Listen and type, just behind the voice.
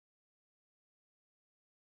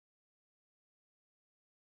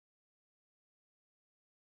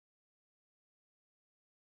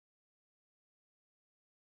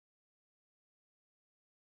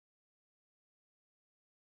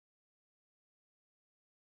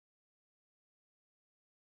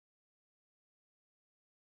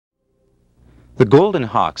The Golden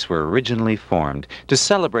Hawks were originally formed to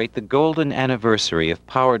celebrate the golden anniversary of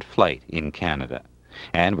powered flight in Canada,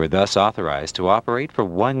 and were thus authorized to operate for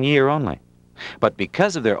 1 year only. But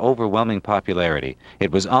because of their overwhelming popularity,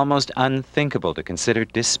 it was almost unthinkable to consider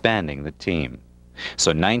disbanding the team. So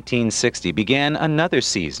 1960 began another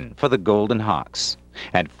season for the Golden Hawks,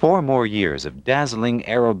 and 4 more years of dazzling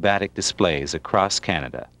aerobatic displays across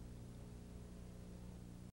Canada.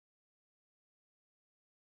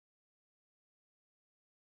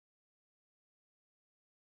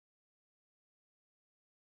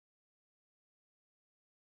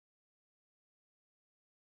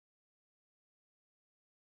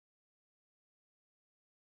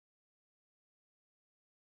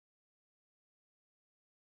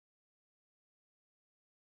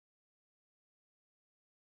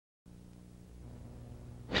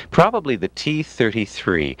 Probably the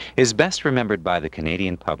T-33 is best remembered by the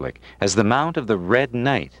Canadian public as the mount of the Red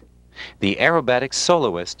Knight, the aerobatic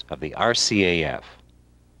soloist of the RCAF.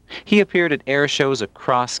 He appeared at air shows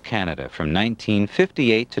across Canada from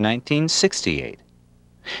 1958 to 1968.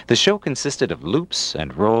 The show consisted of loops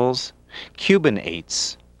and rolls, Cuban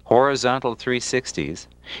 8s, horizontal 360s,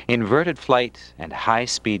 inverted flight, and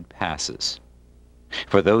high-speed passes.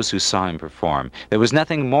 For those who saw him perform, there was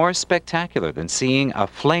nothing more spectacular than seeing a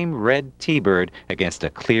flame-red T-bird against a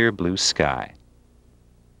clear blue sky.